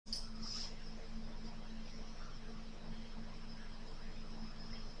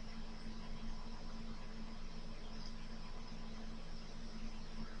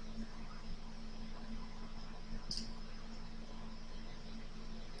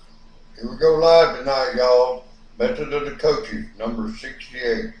Here we go live tonight, y'all. Method of the Coaches, number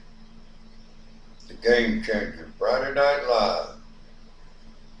 68. The Game Changer, Friday Night Live.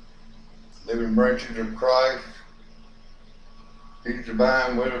 Living branches of Christ. He's the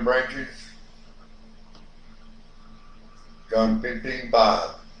vine, we're the branches. John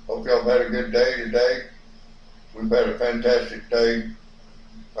 15:5. Hope y'all had a good day today. We've had a fantastic day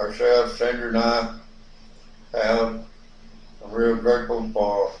ourselves. Sandra and I have. I'm real grateful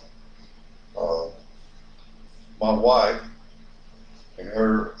for my wife and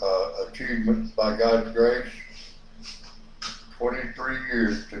her achievements by God's grace. 23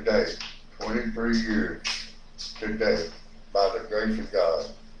 years today. 23 years today by the grace of God.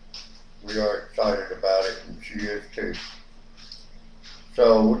 We are excited about it, and she is too.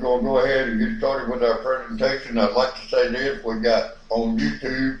 So we're going to go ahead and get started with our presentation. I'd like to say this. We got on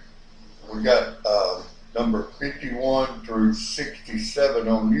YouTube, we got number 51 through 67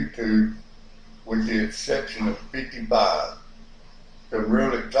 on YouTube, with the exception of 55. So I'm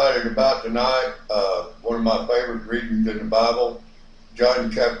really excited about tonight. One of my favorite readings in the Bible,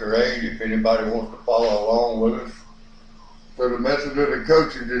 John chapter 8, if anybody wants to follow along with us. So the message of the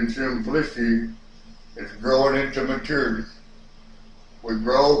coaches in simplicity is growing into maturity. We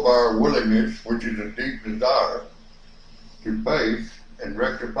grow by our willingness, which is a deep desire, to face and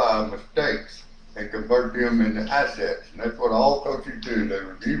rectify mistakes and convert them into assets. And that's what all coaches do. They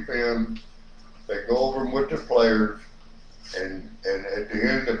review films, they go over them with the players, and at the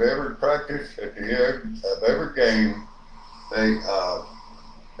end of every practice, at the end of every game,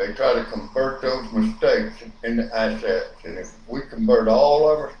 they try to convert those mistakes into assets. And if we convert all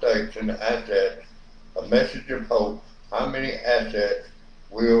our mistakes into assets, a message of hope, how many assets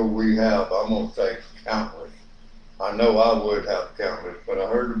will we have? I'm going to say countless. I know I would have countless, but I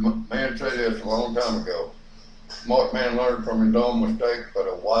heard a man say this a long time ago. A smart man learns from his own mistakes, but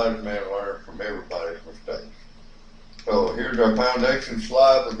a wise man learns from everybody's mistakes. So here's our foundation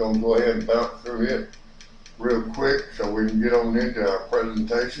slide. We're going to go ahead and bounce through it real quick so we can get on into our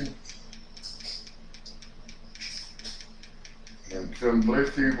presentation. In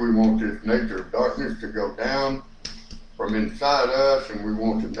simplicity, we want this nature of darkness to go down from inside us, and we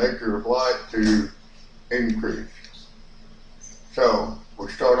want the nature of light to increase. So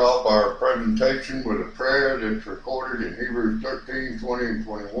we start off our presentation with a prayer that's recorded in Hebrews 13, 20, and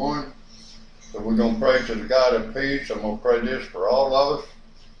 21. So we're going to pray to the God of peace. I'm going to pray this for all of us.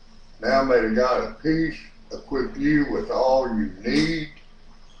 Now may the God of peace equip you with all you need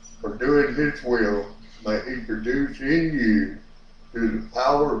for doing His will. May He produce in you, through the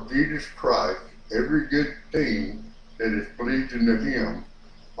power of Jesus Christ, every good thing that is pleasing to Him.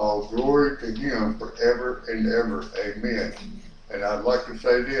 All glory to Him forever and ever. Amen. And I'd like to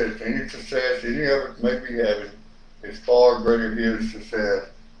say this, any success any of us may be having is far greater His success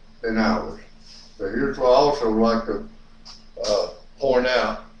than ours. So here's what I also like to point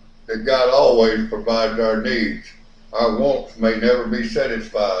out, that God always provides our needs. Our wants may never be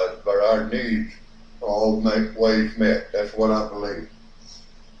satisfied, but our needs are all ways met. That's what I believe.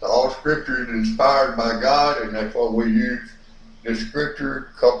 All scripture is inspired by God, and that's why we use this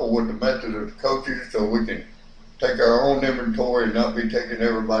scripture coupled with the method of the coaches so we can take our own inventory and not be taking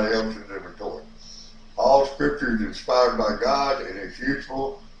everybody else's inventory. All scripture is inspired by God, and it's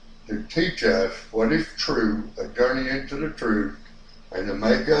useful to teach us what is true, a journey into the truth, and to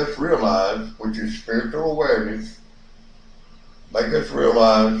make us realize, which is spiritual awareness, make us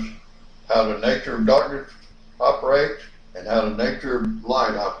realize how the nature of darkness operates and how the nature of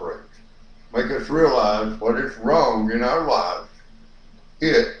light operates. Make us realize what is wrong in our lives.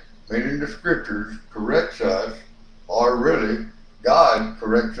 It, meaning the scriptures, corrects us, or really, God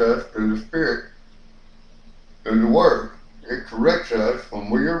corrects us through the Spirit, through the Word. It corrects us when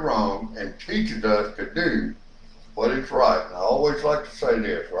we are wrong and teaches us to do what is right. And I always like to say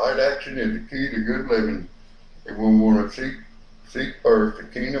this, right action is the key to good living. And when we want to seek first the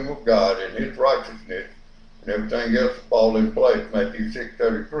kingdom of God and His righteousness, and everything else will fall in place, Matthew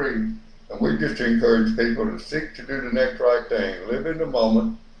 6:33. And we just encourage people to seek to do the next right thing. Live in the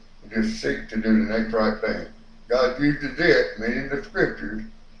moment and just seek to do the next right thing. God uses it, meaning the scriptures,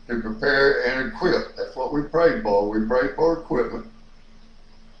 to prepare and equip. That's what we pray for. We pray for equipment,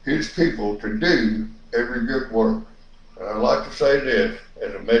 His people, to do every good work. And I'd like to say this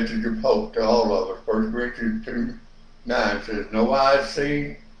as a message of hope to all of us. 1 Corinthians 2:9 says, no eye has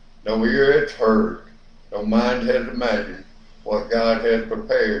seen, no ear has heard, no mind has imagined what God has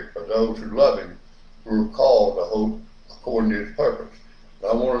prepared for those who love Him, who are called to hope according to His purpose.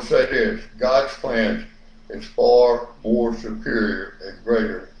 And I want to say this, God's plans is far more superior and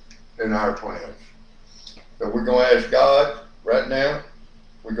greater than our plans. So we're going to ask God right now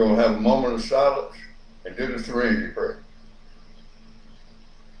We're going to have a moment of silence and do the serenity prayer.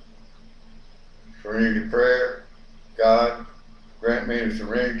 Serenity prayer. God, grant me the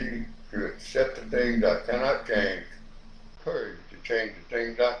serenity to accept the things I cannot change, courage to change the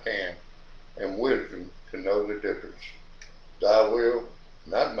things I can, and wisdom to know the difference. Thy will,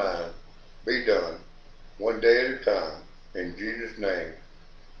 not mine, be done, one day at a time. In Jesus' name,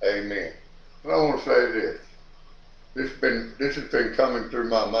 amen. And I want to say this. This has been coming through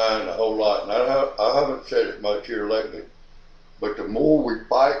my mind a whole lot, and I haven't said it much here lately. But the more we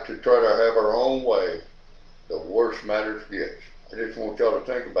fight to try to have our own way, the worse matters gets. I just want y'all to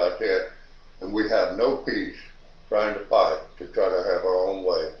think about that. And we have no peace trying to fight to try to have our own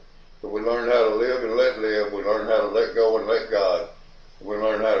way. So we learn how to live and let live. We learn how to let go and let God. We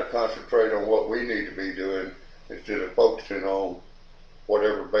learn how to concentrate on what we need to be doing instead of focusing on what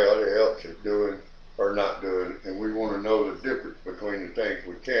everybody else is doing or not doing. And we want to know the difference between the things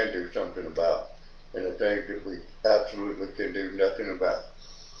we can do something about and the things that we absolutely can do nothing about.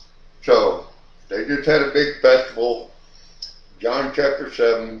 So they just had a big festival, John chapter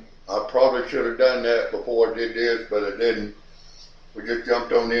 7. I probably should have done that before I did this, but I didn't. We just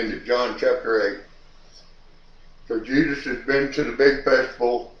jumped on into John chapter 8. So Jesus has been to the big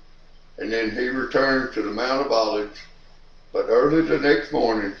festival, and then he returned to the Mount of Olives. But early the next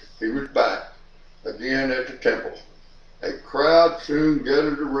morning, he was back again at the temple. A crowd soon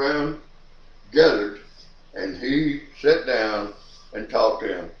gathered, and he sat down and taught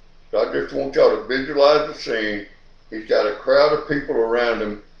them. So I just want y'all to visualize the scene. He's got a crowd of people around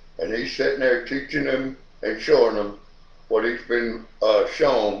him, and he's sitting there teaching them and showing them what he's been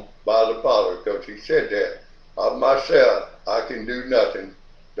shown by the Father, because he said that, of myself I can do nothing.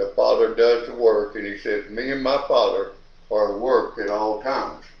 The Father does the work, and he says, me and my Father are at work at all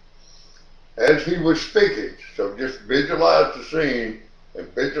times. As he was speaking, so just visualize the scene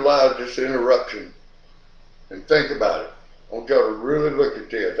and visualize this interruption and think about it. I want y'all to really look at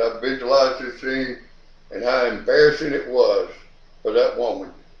this. I visualized this scene and how embarrassing it was for that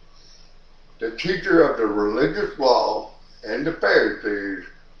woman. The teacher of the religious law and the Pharisees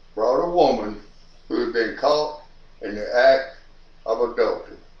brought a woman who had been caught in the act of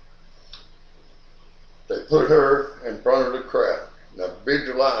adultery. They put her in front of the crowd. Now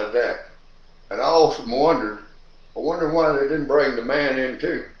visualize that. And I also wondered why they didn't bring the man in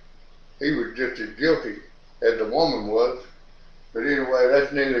too. He was just as guilty as the woman was. But anyway,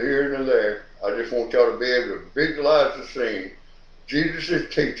 that's neither here nor there. I just want y'all to be able to visualize the scene. Jesus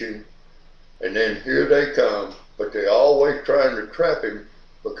is teaching, and then here they come, but they're always trying to trap him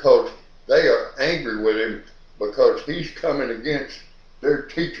because they are angry with him because he's coming against their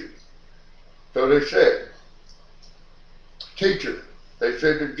teachers. So they said, teacher, they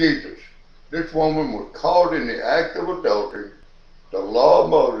said to Jesus, this woman was caught in the act of adultery. The law of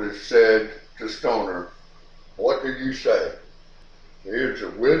Moses said to stone her. What do you say? Here's the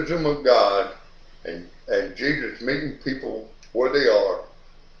wisdom of God and Jesus meeting people where they are.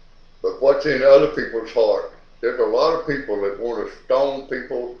 But what's in other people's heart? There's a lot of people that want to stone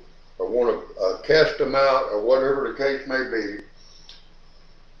people or want to cast them out or whatever the case may be.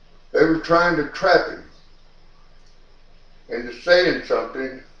 They were trying to trap him into saying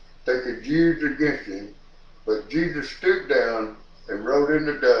something they could use against him. But Jesus stooped down and wrote in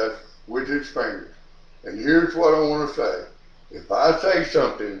the dust with his fingers. And here's what I want to say. If I say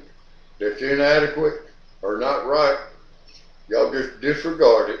something that's inadequate or not right, y'all just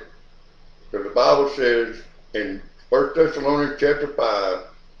disregard it. Because the Bible says in 1 Thessalonians chapter 5,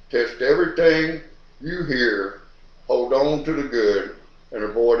 test everything you hear, hold on to the good, and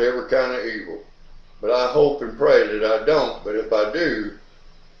avoid every kind of evil. But I hope and pray that I don't, but if I do,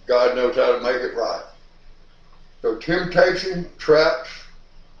 God knows how to make it right. So temptation, traps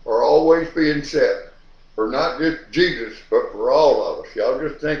are always being set for not just Jesus, but for all of us. Y'all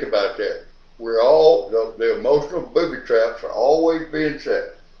just think about that. We're all, the emotional booby traps are always being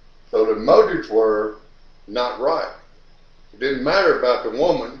set. So the motives were not right. It didn't matter about the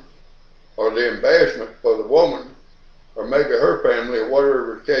woman or the embarrassment for the woman or maybe her family or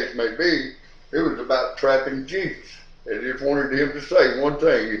whatever the case may be. It was about trapping Jesus. They just wanted him to say one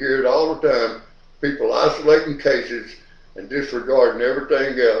thing. You hear it all the time. People isolating cases and disregarding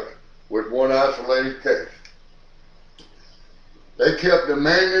everything else with one isolated case. They kept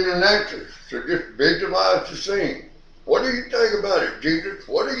demanding an answer. So just visualize the scene. What do you think about it, Jesus?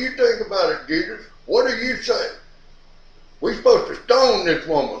 What do you think about it, Jesus? What do you say? We're supposed to stone this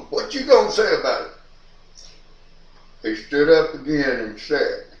woman. What you gonna say about it? He stood up again and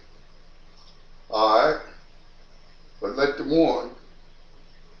said, all right, but let the one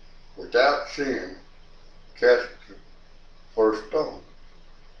without sin cast the first stone.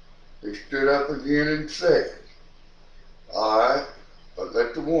 He stood up again and said, all right, but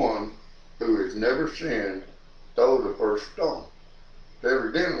let the one who has never sinned throw the first stone. So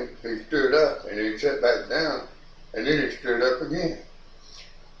evidently, he stood up and he sat back down, and then he stood up again.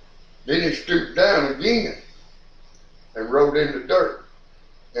 Then he stooped down again and rolled in the dirt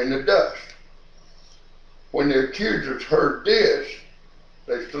and the dust. When the accusers heard this,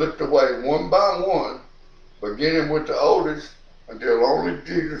 they slipped away one by one, beginning with the oldest, until only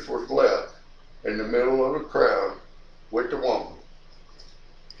Jesus was left in the middle of the crowd with the woman.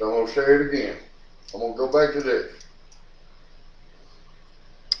 So I'm going to say it again. I'm going to go back to this.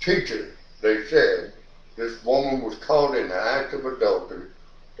 Teacher, they said, this woman was caught in the act of adultery.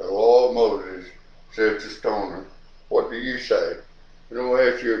 The law of Moses says to stone her. What do you say? And I'm going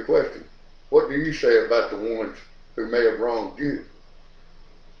to ask you a question. What do you say about the ones who may have wronged you?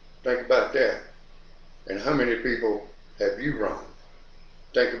 Think about that. And how many people have you wronged?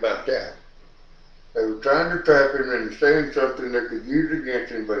 Think about that. They were trying to trap him into saying something they could use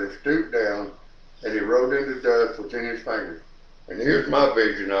against him, but he stooped down and he rolled in the dust within his fingers. And here's my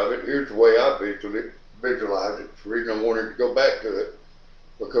vision of it. Here's the way I visualize it. It's the reason I wanted to go back to it.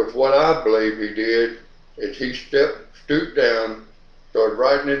 Because what I believe he did is he stooped down, started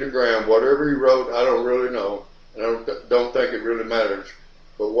writing in the ground. Whatever he wrote, I don't really know. And I don't think it really matters.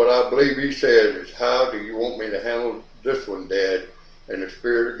 But what I believe he said is, how do you want me to handle this one, Dad? And the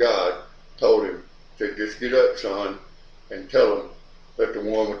Spirit of God told him, said, just get up, son, and tell him that the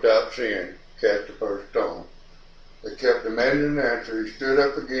one without sin cast the first stone. They kept demanding an answer. He stood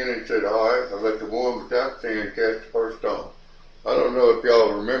up again and said, all right, I'll let the one without sin cast the first stone. I don't know if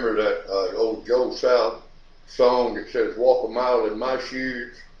y'all remember that old Joe South song that says, walk a mile in my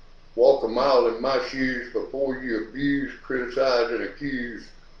shoes. Walk a mile in my shoes before you abuse, criticize, and accuse.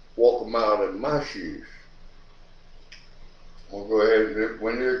 Walk a mile in my shoes. I'll go ahead and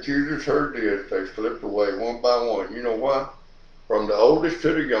when the accusers heard this, they slipped away one by one. You know why? From the oldest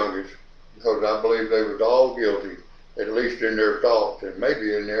to the youngest, because I believe they was all guilty, at least in their thoughts and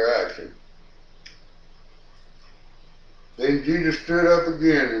maybe in their action. Then Jesus stood up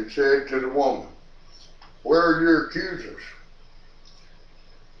again and said to the woman, where are your accusers?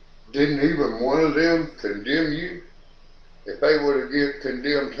 Didn't even one of them condemn you? If they would have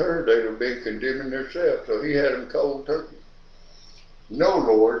condemned her, they'd have been condemning themselves. So he had them cold turkey. No,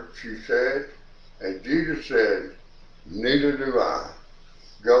 Lord, she said. And Jesus said, neither do I.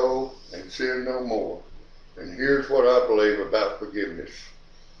 Go and sin no more. And here's what I believe about forgiveness.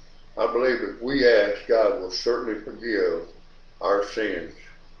 I believe if we ask, God will certainly forgive our sins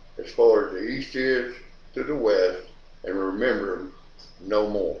as far as the east is to the west, and remember them no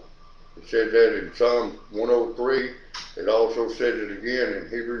more. It says that in Psalm 103. It also says it again in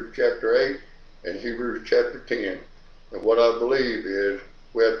Hebrews chapter 8 and Hebrews chapter 10. And what I believe is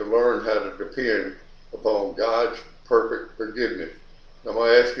we have to learn how to depend upon God's perfect forgiveness. I'm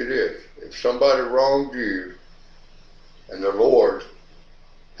going to ask you this. If somebody wronged you and the Lord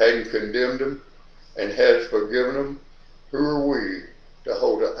hadn't condemned them and has forgiven them, who are we to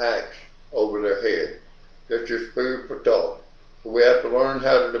hold an axe over their head? That's just food for thought. We have to learn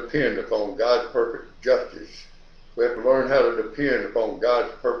how to depend upon God's perfect justice. We have to learn how to depend upon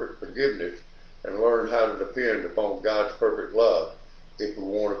God's perfect forgiveness and learn how to depend upon God's perfect love if we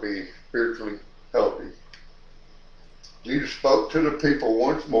want to be spiritually healthy. Jesus spoke to the people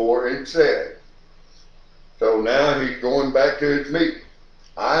once more and said, so now he's going back to his meeting.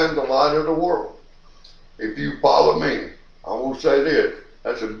 I am the light of the world. If you follow me, I want to say this,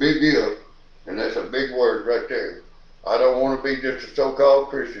 that's a big if, and that's a big word right there. I don't want to be just a so-called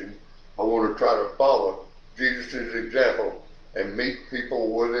Christian. I want to try to follow Jesus' example and meet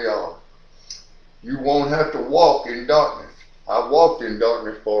people where they are. You won't have to walk in darkness. I walked in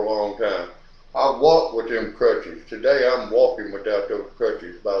darkness for a long time. I walked with them crutches. Today I'm walking without those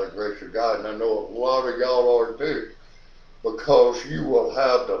crutches by the grace of God, and I know a lot of y'all are too, because you will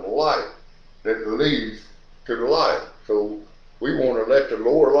have the light that leads to the light. So we want to let the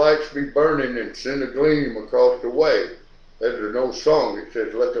lower lights be burning and send a gleam across the way. There's an old song that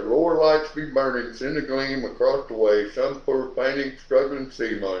says, let the lower lights be burning, send a gleam across the way. Some poor fainting, struggling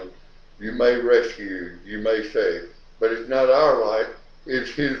seaman, you may rescue, you may save. But it's not our light,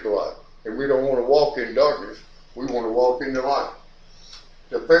 it's his light. And we don't want to walk in darkness, we want to walk in the light.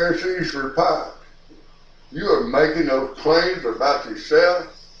 The Pharisees replied, you are making those claims about yourself.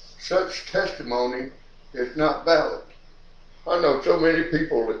 Such testimony is not valid. I know so many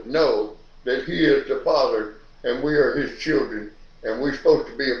people that know that he is the Father and we are his children and we're supposed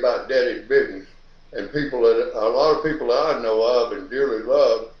to be about daddy's business. And people that, a lot of people that I know of and dearly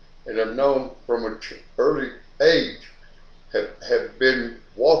love and have known from an early age have been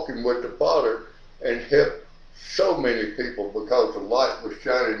walking with the Father and helped so many people because the light was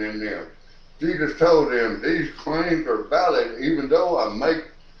shining in them. Jesus told them, these claims are valid even though I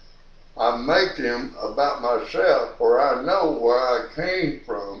make them about myself, for I know where I came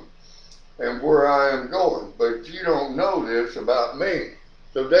from and where I am going. But you don't know this about me.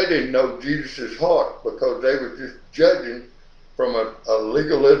 So they didn't know Jesus' heart because they were just judging from a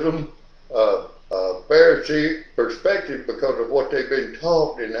legalism, Pharisee perspective because of what they've been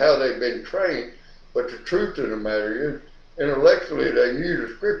taught and how they've been trained. But the truth of the matter is, intellectually they knew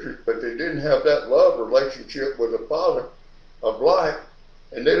the scriptures, but they didn't have that love relationship with the Father of life,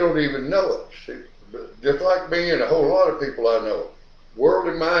 and they don't even know it. See, just like me and a whole lot of people I know,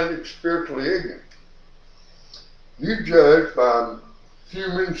 worldly minded, spiritually ignorant. You judge by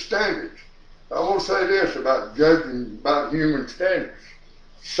human standards. I want to say this about judging by human standards.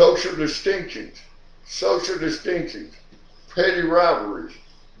 Social distinctions, petty rivalries,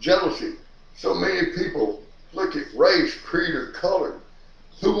 jealousy. So many people look at race, creed, or color.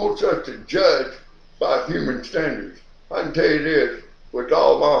 Who wants us to judge by human standards? I can tell you this, with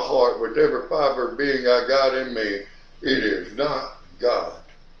all my heart, with every fiber of being I got in me, it is not God.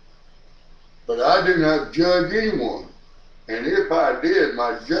 But I do not judge anyone. And if I did,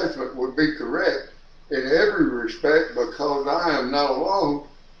 my judgment would be correct in every respect because I am not alone.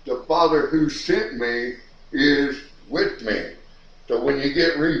 The Father who sent me is with me. So when you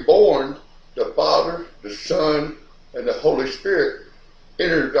get reborn, the Father, the Son, and the Holy Spirit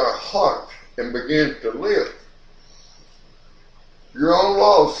enters our hearts and begins to live. Your own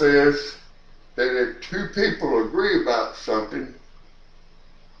law says that if two people agree about something,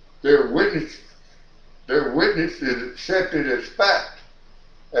 their witness is accepted as fact,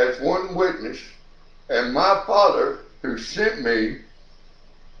 as one witness, and my Father who sent me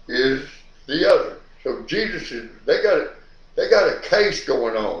is the other. So Jesus is, they got a case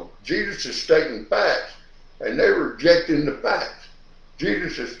going on. Jesus is stating facts, and they're rejecting the facts.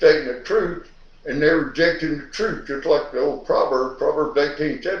 Jesus is stating the truth, and they're rejecting the truth. Just like the old Proverbs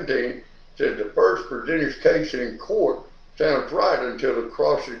 18:17 said, the first presenter's case in court sounds right until the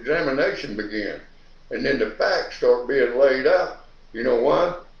cross-examination begins. And then the facts start being laid out. You know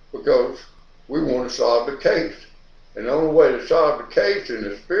why? Because we want to solve the case. And the only way to solve the case in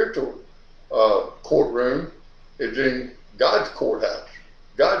the spiritual courtroom is in God's courthouse.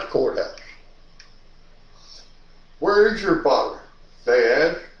 God's courthouse. Where is your Father? They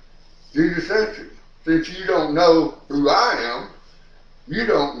asked. Jesus answered, since you don't know who I am, you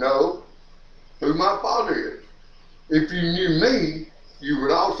don't know who my Father is. If you knew me, you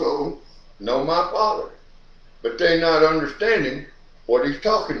would also know my Father. But they're not understanding what he's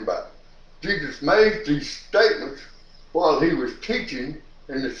talking about. Jesus made these statements while he was teaching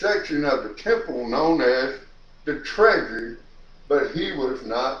in the section of the temple known as the treasury, but he was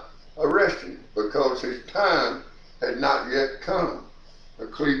not arrested because his time had not yet come.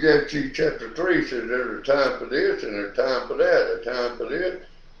 Ecclesiastes chapter 3 says there's a time for this and a time for that, a time for this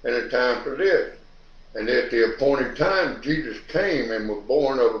and a time for this. And at the appointed time, Jesus came and was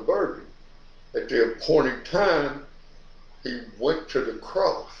born of a virgin. At the appointed time, he went to the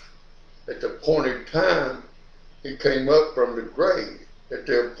cross. At the appointed time, he came up from the grave. At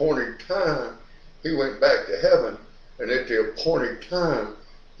the appointed time, he went back to heaven. And at the appointed time,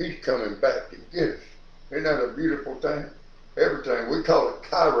 he's coming back to get us. Isn't that a beautiful thing? Everything. We call it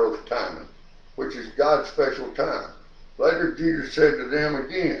Kairos timing, which is God's special time. Later, Jesus said to them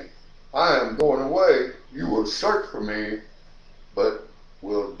again, I am going away. You will search for me, but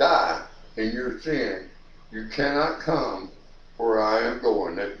will die in your sin. You cannot come where I am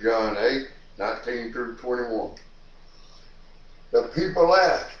going. That's John 8:19 through 21. The people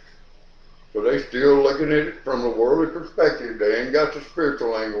asked, so they still looking at it from the worldly perspective. They ain't got the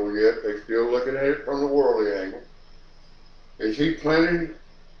spiritual angle yet. They still looking at it from the worldly angle. Is he planning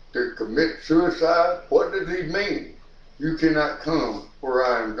to commit suicide? What does he mean? You cannot come where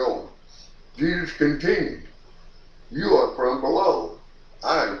I am going. Jesus continued, you are from below.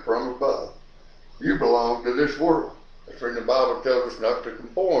 I am from above. You belong to this world. That's when the Bible tells us not to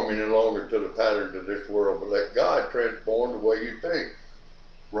conform any longer to the patterns of this world, but let God transform the way you think.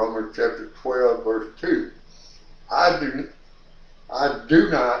 Romans chapter 12, verse 2. I do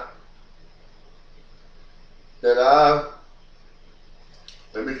not,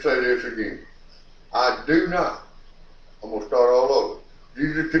 let me say this again. I do not. I'm going to start all over.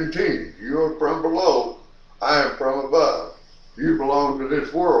 Jesus continued, you are from below, I am from above. You belong to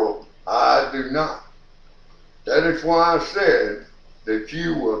this world, I do not. That is why I said that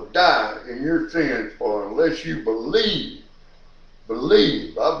you will die in your sins, for unless you believe,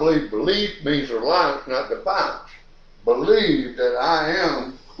 I believe belief means reliance, not defiance. believe that I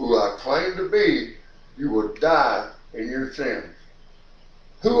am who I claim to be, you will die in your sins.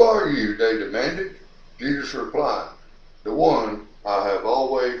 Who are you? They demanded. Jesus replied, the one I have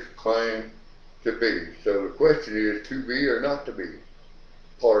always claimed to be. So the question is, to be or not to be?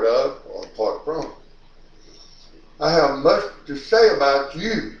 Part of or apart from? I have much to say about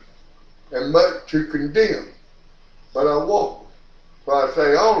you and much to condemn, but I won't. For I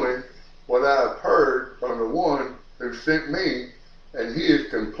say only what I have heard from the one who sent me, and he is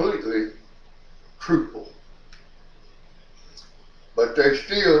completely truthful. But they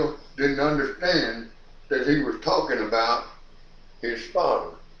still didn't understand that he was talking about his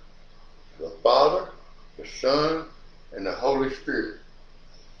Father. The Father, the Son, and the Holy Spirit.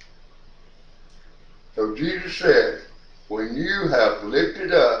 So Jesus said, when you have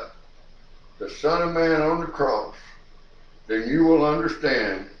lifted up the Son of Man on the cross, then you will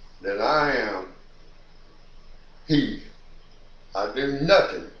understand that I am He. I do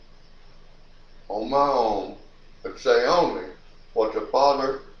nothing on my own, but say only what the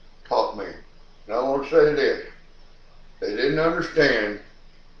Father taught me. And I want to say this. They didn't understand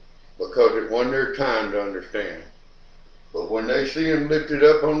because it wasn't their time to understand. But when they see him lifted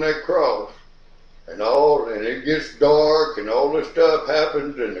up on that cross, and it gets dark, and all this stuff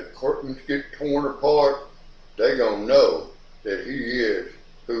happens, and the curtains get torn apart, they're going to know that he is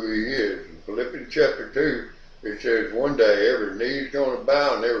who he is. In Philippians chapter 2, it says one day every knee is going to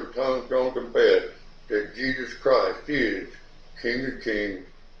bow and every tongue is going to confess that Jesus Christ is King of kings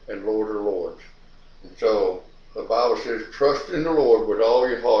and Lord of lords. And so the Bible says, trust in the Lord with all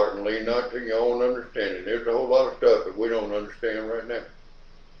your heart and lean not to your own understanding. There's a whole lot of stuff that we don't understand right now.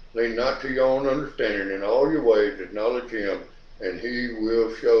 Lean not to your own understanding. In all your ways acknowledge him, and he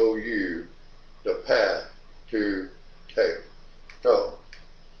will show you the path to take. So,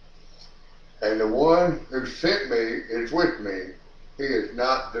 and the one who sent me is with me. He has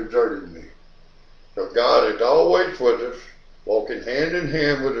not deserted me. So God is always with us, walking hand in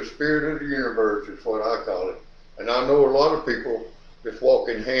hand with the Spirit of the universe is what I call it. And I know a lot of people that's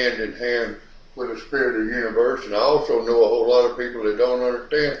walking hand in hand with the Spirit of the universe, and I also know a whole lot of people that don't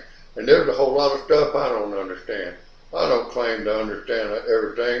understand, and there's a whole lot of stuff I don't understand. I don't claim to understand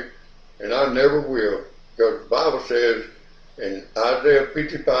everything, and I never will, because the Bible says in Isaiah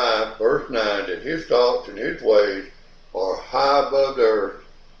 55, verse 9, that his thoughts and his ways are high above the earth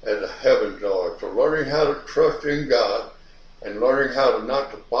as the heavens are. So learning how to trust in God and learning how to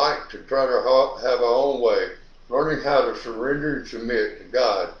not to fight to try to have our own way, learning how to surrender and submit to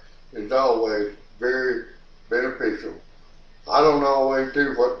God is always very beneficial. I don't always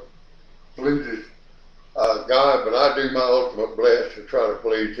do what pleases God, but I do my ultimate best to try to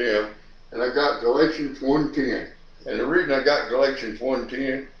please him. And I got Galatians 1:10. And the reason I got Galatians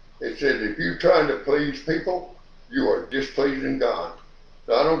 1:10, it says if you're trying to please people, you are displeasing God.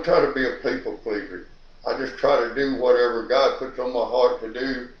 So I don't try to be a people pleaser. I just try to do whatever God puts on my heart to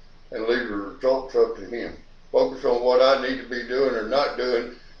do and leave the results up to him. Focus on what I need to be doing or not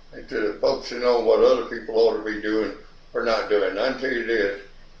doing instead of focusing on what other people ought to be doing or not doing. And I can tell you this,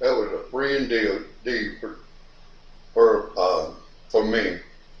 that was a freeing deed for me.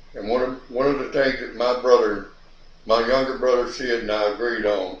 And one of the things that my younger brother Sid and I agreed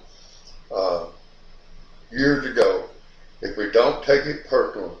on years ago, if we don't take it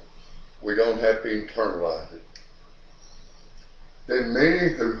personal, we don't have to internalize it. Then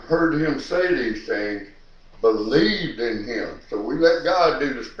many who heard him say these things believed in him. So we let God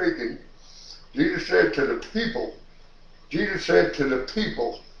do the speaking. Jesus said to the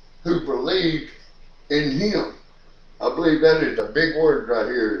people who believed in him. I believe that is a big word right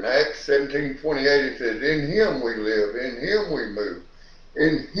here. In Acts 17:28 it says, in him we live, in him we move,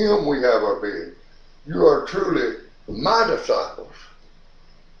 in him we have our being. You are truly my disciples.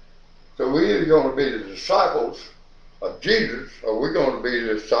 So we're either going to be the disciples of Jesus, or we're going to be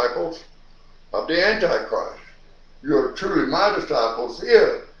the disciples of the Antichrist. You are truly my disciples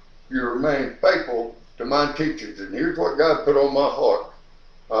if you remain faithful to my teachings. And here's what God put on my heart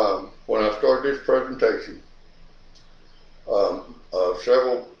when I started this presentation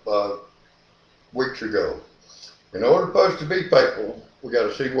several weeks ago. In order for us to be faithful, we got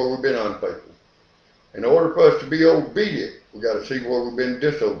to see where we've been unfaithful. In order for us to be obedient, we got to see where we've been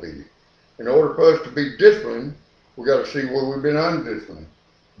disobedient. In order for us to be disciplined, we got to see where we've been undisciplined.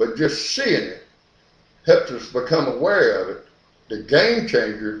 But just seeing it helps us become aware of it. The game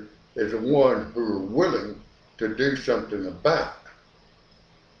changer is the one who are willing to do something about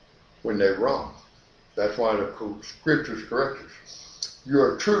when they're wrong. That's why the scriptures correct us. You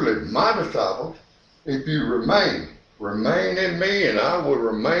are truly my disciples if you remain Remain in me, and I will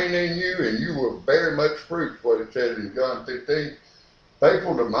remain in you, and you will bear much fruit, what it says in John 15.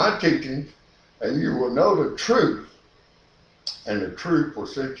 Faithful to my teachings, and you will know the truth, and the truth will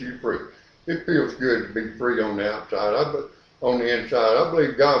set you free. It feels good to be free on the outside. On the inside, I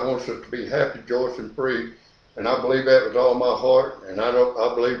believe God wants us to be happy, joyous, and free, and I believe that with all my heart. And I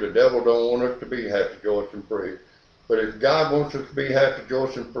believe the devil don't want us to be happy, joyous, and free. But if God wants us to be happy,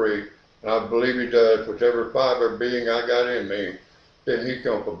 joyous, and free, and I believe He does, whichever fiber being I got in me, then He's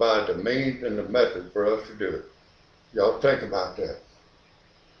going to provide the means and the method for us to do it. Y'all think about that.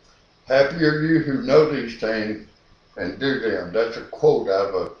 Happy are you who know these things and do them. That's a quote out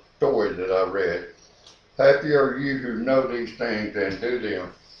of a story that I read. Happy are you who know these things and do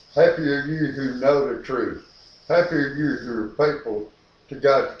them. Happy are you who know the truth. Happy are you who are faithful to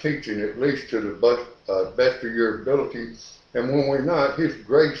God's teaching, at least to the best of your ability. And when we're not, His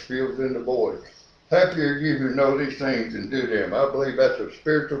grace fills in the void. Happy are you who know these things and do them. I believe that's a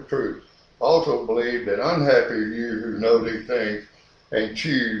spiritual truth. I also believe that unhappy are you who know these things and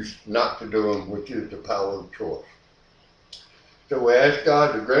choose not to do them, which is the power of choice. So we ask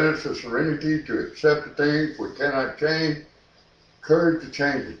God to grant us the serenity to accept the things we cannot change, courage to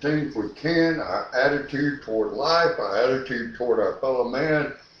change the things we can, our attitude toward life, our attitude toward our fellow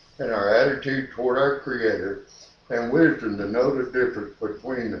man, and our attitude toward our Creator, and wisdom to know the difference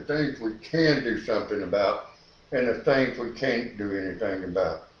between the things we can do something about and the things we can't do anything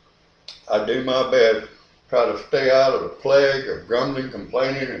about. I do my best, try to stay out of the plague of grumbling,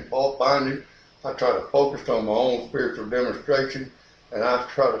 complaining, and fault finding. I try to focus on my own spiritual demonstration, and I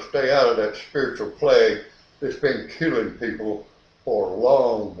try to stay out of that spiritual plague that's been killing people for a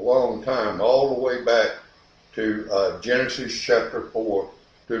long, long time, all the way back to Genesis chapter 4,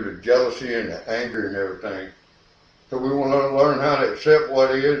 through the jealousy and the anger and everything. So we want to learn how to accept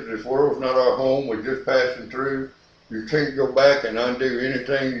what is. This world's not our home. We're just passing through. You can't go back and undo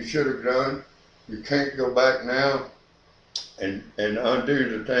anything you should have done. You can't go back now and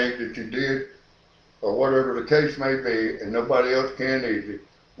undo the things that you did, or whatever the case may be, and nobody else can either.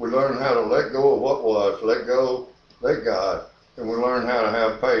 We learn how to let go of what was, let go, let God, and we learn how to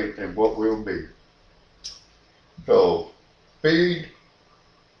have faith in what will be. So, feed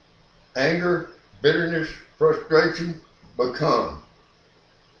anger, bitterness, frustration, become.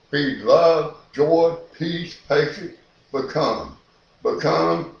 Feed love, joy, peace, patience, become.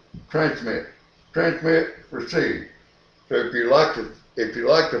 Become, transmit. Transmit, receive. So if you like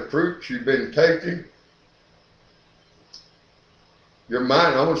the fruits you've been tasting, your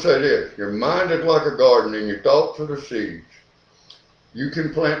mind, I want to say this, your mind is like a garden and your thoughts are the seeds. You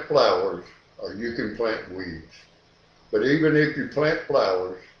can plant flowers or you can plant weeds. But even if you plant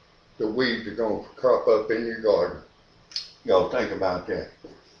flowers, the weeds are going to crop up in your garden. Y'all think about that.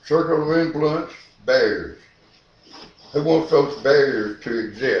 Circle of influence, barriers. Who wants those barriers to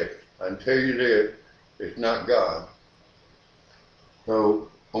exist? I can tell you this, it's not God. So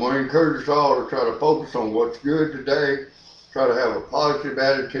I'm going to encourage us all to try to focus on what's good today, try to have a positive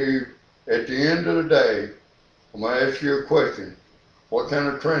attitude. At the end of the day, I'm going to ask you a question. What kind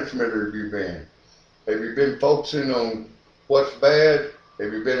of transmitter have you been? Have you been focusing on what's bad?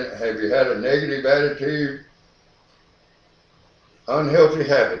 Have you had a negative attitude? Unhealthy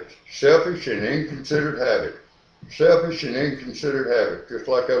habits, selfish and inconsiderate habits. Selfish and inconsiderate habits, just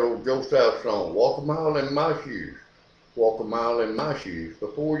like that old Joe South song, walk a mile in my shoes. Walk a mile in my shoes.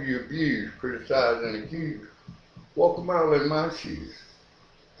 Before you abuse, criticize, and accuse, walk a mile in my shoes.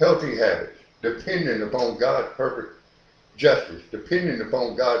 Healthy habits, depending upon God's perfect justice, depending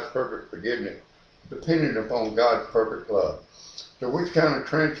upon God's perfect forgiveness, depending upon God's perfect love. So which kind of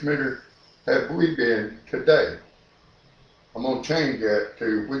transmitter have we been today? I'm going to change that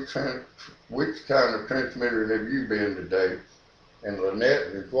to which kind of transmitter have you been today? And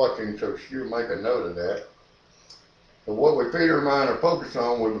Lynette is watching, so she'll make a note of that. So what we feed our mind or focus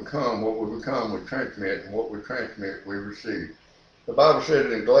on, we become. What we become, we transmit, and what we transmit, we receive. The Bible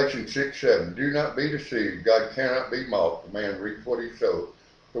says in Galatians 6:7, do not be deceived. God cannot be mocked. A man reaps what he sows.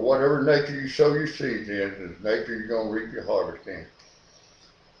 So whatever nature you sow your seeds in is nature you're going to reap your harvest in.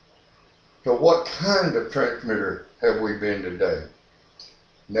 So what kind of transmitter have we been today?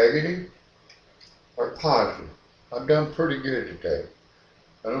 Negative or positive? I've done pretty good today.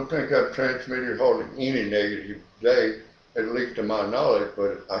 I don't think I've transmitted hardly any negative today, at least to my knowledge,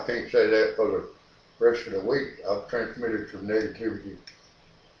 but I can't say that for the rest of the week. I've transmitted some negativity.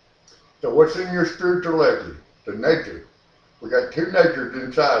 So what's in your spiritual ledger? The nature. We got two natures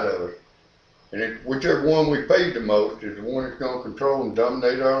inside of us, and whichever one we feed the most is the one that's going to control and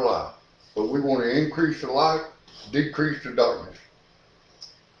dominate our life. But we want to increase the light, decrease the darkness.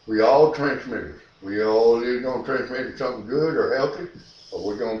 We all transmitters. We all either going to transmit something good or healthy, or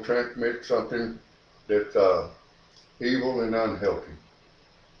we're going to transmit something that's evil and unhealthy.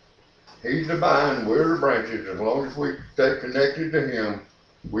 He's the vine, we're the branches. As long as we stay connected to him,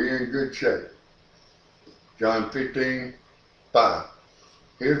 we're in good shape. John 15:5.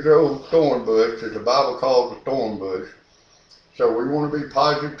 Here's the old thorn bush that the Bible calls a thorn bush. So we want to be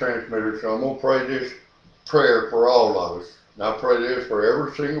positive transmitters. So I'm going to pray this prayer for all of us. And I pray this for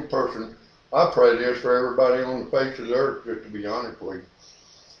every single person. I pray this for everybody on the face of the earth, just to be honest with you.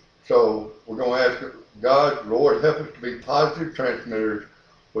 So we're going to ask God, Lord, help us to be positive transmitters.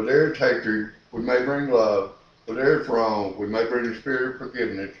 Where there's hatred, we may bring love. Where there's wrong, we may bring the spirit of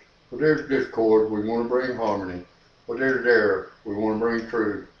forgiveness. Where there's discord, we want to bring harmony. Where there's error, we want to bring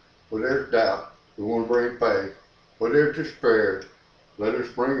truth. Where there's doubt, we want to bring faith. Where there's despair, let us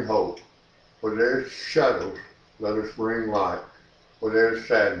bring hope. Where there's shadows, let us bring light. Where there's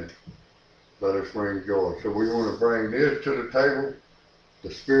sadness, let us bring joy. So we want to bring this to the table,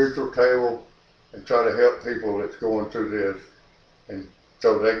 the spiritual table, and try to help people that's going through this, and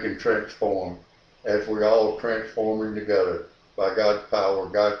so they can transform as we all transforming together by God's power,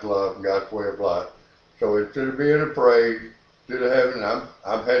 God's love, and God's way of life. So instead of being afraid, instead of having,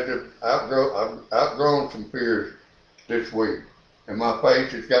 I've had to outgrown some fears this week, and my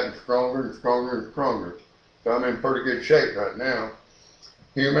faith has gotten stronger and stronger and stronger. So I'm in pretty good shape right now.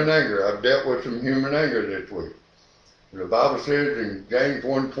 Human anger, I've dealt with some human anger this week. The Bible says in James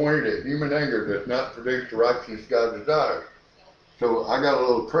 1:20 that human anger does not produce the righteousness God desires. So I got a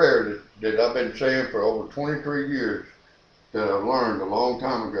little prayer that I've been saying for over 23 years that I learned a long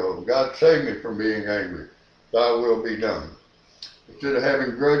time ago. God save me from being angry. Thy will be done. Instead of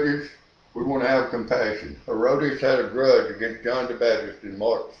having grudges, we want to have compassion. Herodias had a grudge against John the Baptist in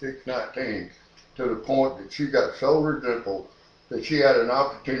Mark 6:19 to the point that she got so resentful that she had an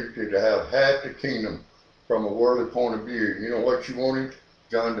opportunity to have half the kingdom from a worldly point of view. You know what she wanted?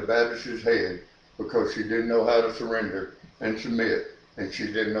 John the Baptist's head, because she didn't know how to surrender and submit, and she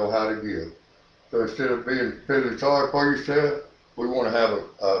didn't know how to give. So instead of feeling sorry for yourself, we want to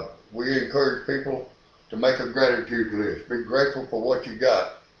have we encourage people to make a gratitude list. Be grateful for what you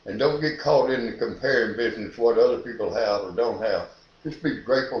got, and don't get caught in the comparing business what other people have or don't have. Just be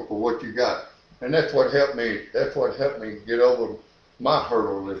grateful for what you got, and that's what helped me. That's what helped me get over my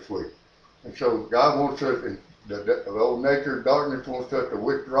hurdle this week. And so God wants us, and the old nature of darkness wants us to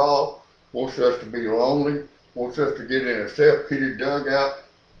withdraw, wants us to be lonely, wants us to get in a self-pity dugout.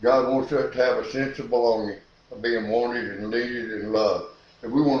 God wants us to have a sense of belonging, of being wanted and needed and loved.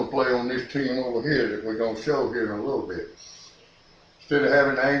 And we want to play on this team over here that we're going to show here in a little bit. Instead of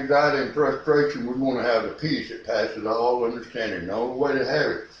having anxiety and frustration, we want to have the peace that passes all understanding. The only way to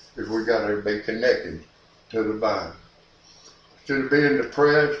have it is we got to be connected to the vine. Instead of being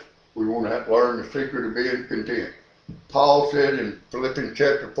depressed, we want to learn the secret of being content. Paul said in Philippians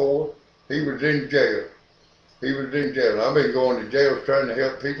chapter 4, he was in jail. He was in jail. I've been going to jail trying to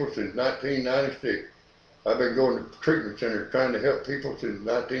help people since 1996. I've been going to treatment centers trying to help people since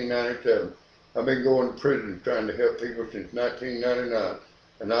 1997. I've been going to prison trying to help people since 1999.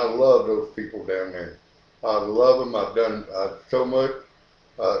 And I love those people down there. I love them. I've done so much.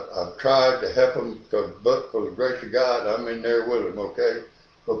 I've tried to help them, but for the grace of God, I'm in there with them, okay?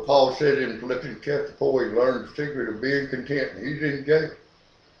 But Paul said in Philippians chapter 4, he learned the secret of being content. He's in jail.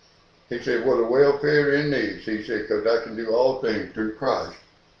 He said, well, the welfare in needs. He said, because I can do all things through Christ,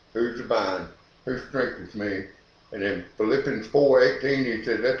 who's the vine, who strengthens me. And in Philippians 4:18, he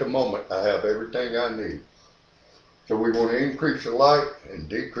said, at the moment, I have everything I need. So we want to increase the light and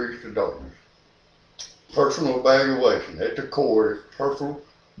decrease the darkness. Personal evaluation. At the core, it's personal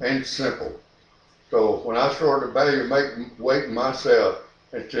and simple. So when I started evaluating myself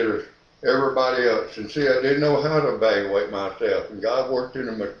instead of everybody else, and see, I didn't know how to evaluate myself, and God worked in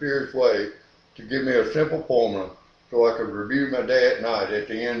a mysterious way to give me a simple formula so I could review my day at night at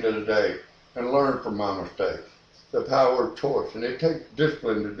the end of the day and learn from my mistakes. The power of choice, and it takes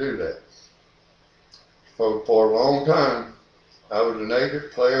discipline to do that. So for a long time, I was an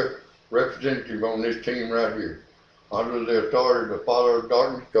agent, player, representative on this team right here, under the authority of the father of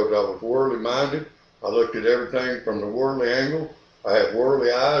darkness, because I was worldly minded. I looked at everything from the worldly angle. I had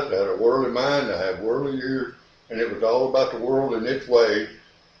worldly eyes, I had a worldly mind, I had worldly ears, and it was all about the world in its ways,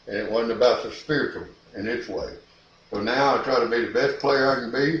 and it wasn't about the spiritual in its way. So now I try to be the best player I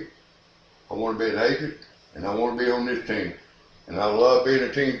can be. I want to be an agent, and I want to be on this team. And I love being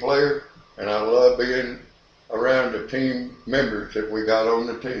a team player, and I love being around the team members that we got on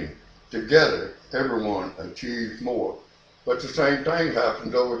the team. Together, everyone achieves more. But the same thing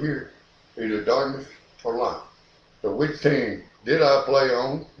happens over here, either darkness or light. So which team did I play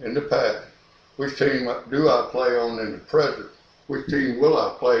on in the past? Which team do I play on in the present? Which team will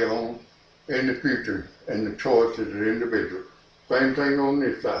I play on in the future? And the choice is an individual. Same thing on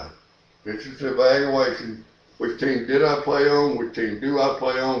this side. This is the evaluation. Which team did I play on? Which team do I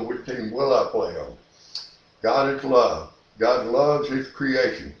play on? Which team will I play on? God is love. God loves his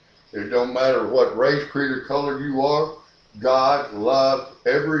creation. It don't matter what race, creed, or color you are. God loves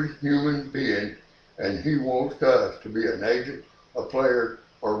every human being, and he wants us to be an agent, a player,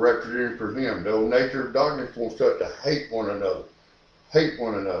 or representative for him. The old nature of darkness wants us to hate one another. Hate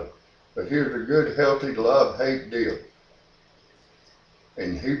one another. But here's a good, healthy love-hate deal.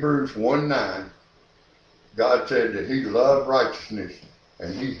 In Hebrews 1:9, God said that he loved righteousness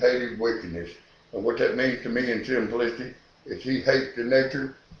and he hated wickedness. And what that means to me in simplicity is he hates the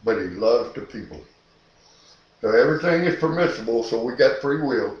nature, but he loves the people. So everything is permissible, so we got free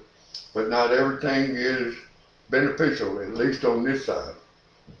will, but not everything is beneficial, at least on this side.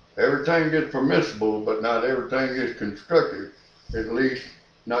 Everything is permissible, but not everything is constructive, at least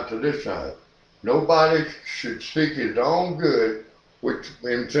not to this side. Nobody should seek his own good, which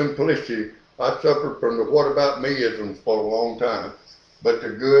in simplicity, I suffered from the what about me-isms for a long time, but the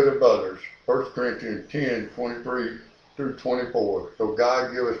good of others. 1 Corinthians 10:23 through 24. So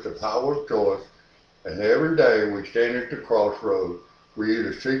God give us the power of choice, and every day we stand at the crossroads. We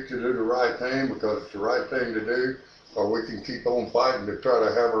either seek to do the right thing because it's the right thing to do, or we can keep on fighting to try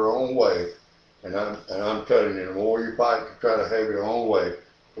to have our own way. And I'm telling you, the more you fight to try to have your own way,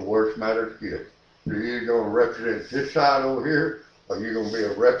 the worse matters get. So you're either going to represent this side over here, or you're going to be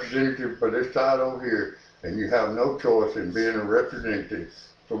a representative for this side over here, and you have no choice in being a representative.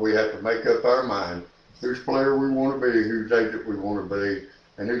 So we have to make up our mind whose player we want to be, whose agent we want to be,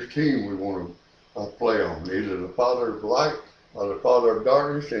 and whose team we want to play on. Either the father of light or the father of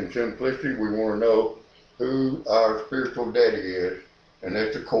darkness. In simplicity, we want to know who our spiritual daddy is, and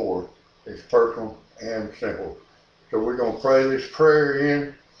at the core, it's personal and simple. So we're going to pray this prayer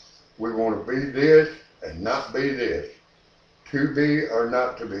in. We want to be this and not be this. To be or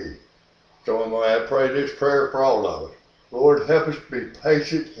not to be. So I'm going to pray this prayer for all of us. Lord, help us to be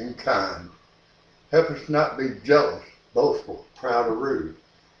patient and kind. Help us not be jealous, boastful, proud, or rude.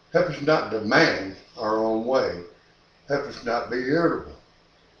 Help us not demand our own way. Help us not be irritable.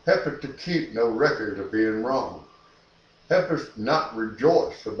 Help us to keep no record of being wrong. Help us not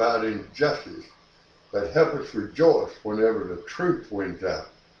rejoice about injustice, but help us rejoice whenever the truth wins out.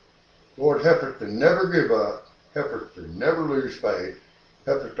 Lord, help us to never give up. Help us to never lose faith.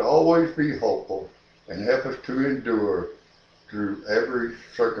 Help us to always be hopeful, and help us to endure through every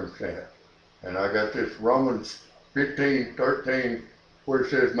circumstance. And I got this Romans 15:13, where it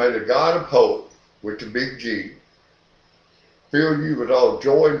says, may the God of hope, with the big G, fill you with all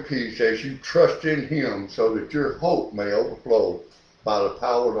joy and peace as you trust in him, so that your hope may overflow by the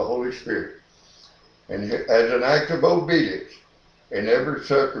power of the Holy Spirit. And as an act of obedience in every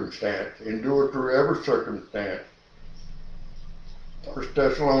circumstance, endure through every circumstance. 1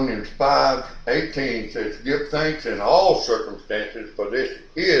 Thessalonians 5:18 says, give thanks in all circumstances, for this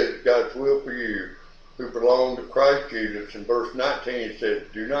is God's will for you who belong to Christ Jesus. In verse 19 it says,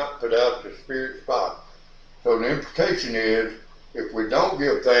 do not put out the Spirit's fire. So the implication is, if we don't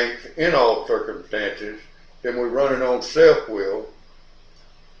give thanks in all circumstances, then we're running on self-will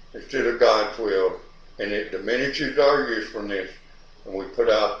instead of God's will, and it diminishes our usefulness, and we put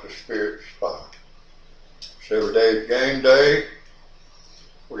out the Spirit's fire. So every day is game day.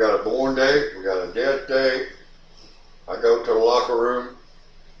 We got a born day, we got a death day. I go to the locker room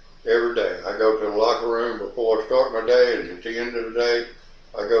every day. I go to the locker room before I start my day, and at the end of the day,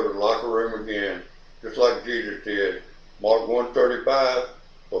 I go to the locker room again, just like Jesus did. Mark 1:35,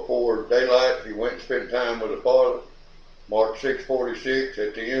 before daylight, he went and spent time with the Father. Mark 6:46,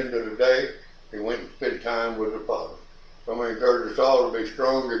 at the end of the day, he went and spent time with the Father. So I'm going to encourage us all to be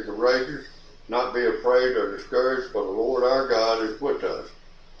strong and courageous, not be afraid or discouraged, for the Lord our God is with us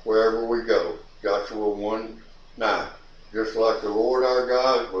wherever we go. Joshua 1:9. Just like the Lord our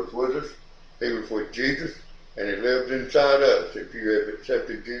God was with us, he was with Jesus, and he lives inside us if you have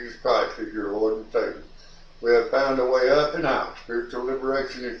accepted Jesus Christ as your Lord and Savior. We have found a way up and out, spiritual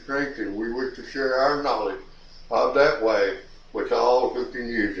liberation and strength, and we wish to share our knowledge of that way with all who can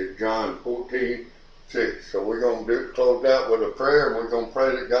use it. John 14:6. So we're going to close out with a prayer, and we're going to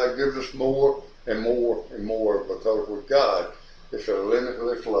pray that God gives us more and more and more, because with God, it's a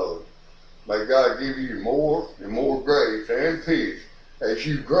limitless load. May God give you more and more grace and peace as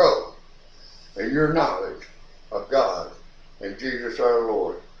you grow in your knowledge of God and Jesus our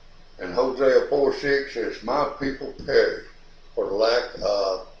Lord. And Hosea 4:6 says, my people perish for the lack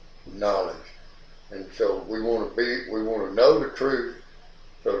of knowledge. And so we want to know the truth,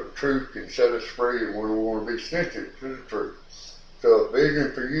 so the truth can set us free, and we want to be sensitive to the truth. So a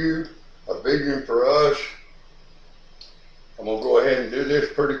vision for you, a vision for us. I'm going to go ahead and do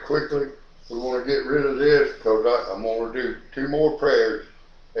this pretty quickly. We want to get rid of this because I'm going to do 2 more prayers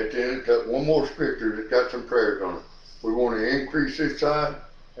at the end. Got 1 more scripture that's got some prayers on it. We want to increase this side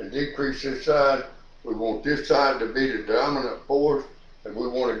and decrease this side. We want this side to be the dominant force, and we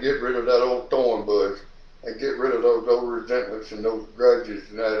want to get rid of that old thorn bush and get rid of those old resentments and those grudges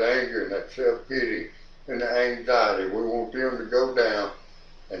and that anger and that self-pity and the anxiety. We want them to go down.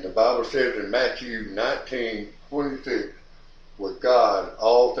 And the Bible says in Matthew 19:26, with God,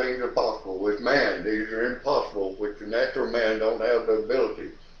 all things are possible. With man, these are impossible, which the natural man don't have the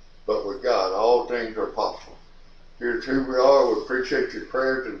ability. But with God, all things are possible. Here's who we are. We appreciate your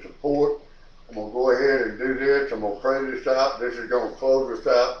prayers and support. I'm going to go ahead and do this. I'm going to pray this out. This is going to close us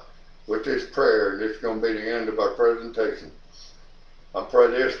out with this prayer. This is going to be the end of our presentation. I pray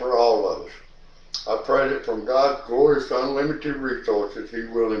this for all of us. I pray that from God's glorious unlimited resources, He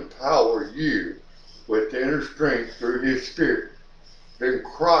will empower you with inner strength through His Spirit. Then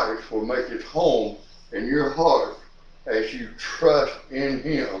Christ will make His home in your heart as you trust in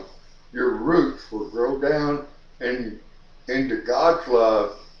Him. Your roots will grow down into God's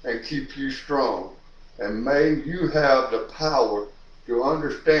love and keep you strong. And may you have the power to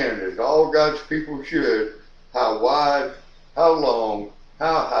understand, as all God's people should, how wide, how long,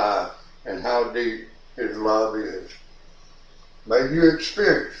 how high, and how deep His love is. May you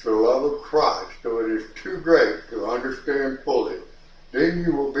experience the love of Christ till it is too great to understand fully. Then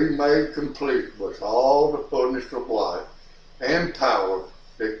you will be made complete with all the fullness of life and power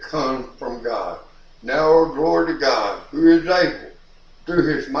that comes from God. Now, O glory to God, who is able,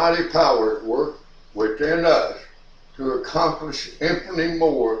 through His mighty power at work within us, to accomplish infinitely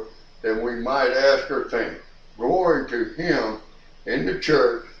more than we might ask or think. Glory to Him in the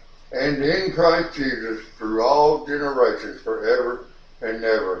church and in Christ Jesus through all generations, forever and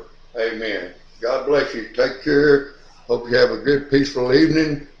ever. Amen. God bless you. Take care. Hope you have a good, peaceful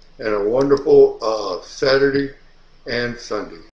evening and a wonderful Saturday and Sunday.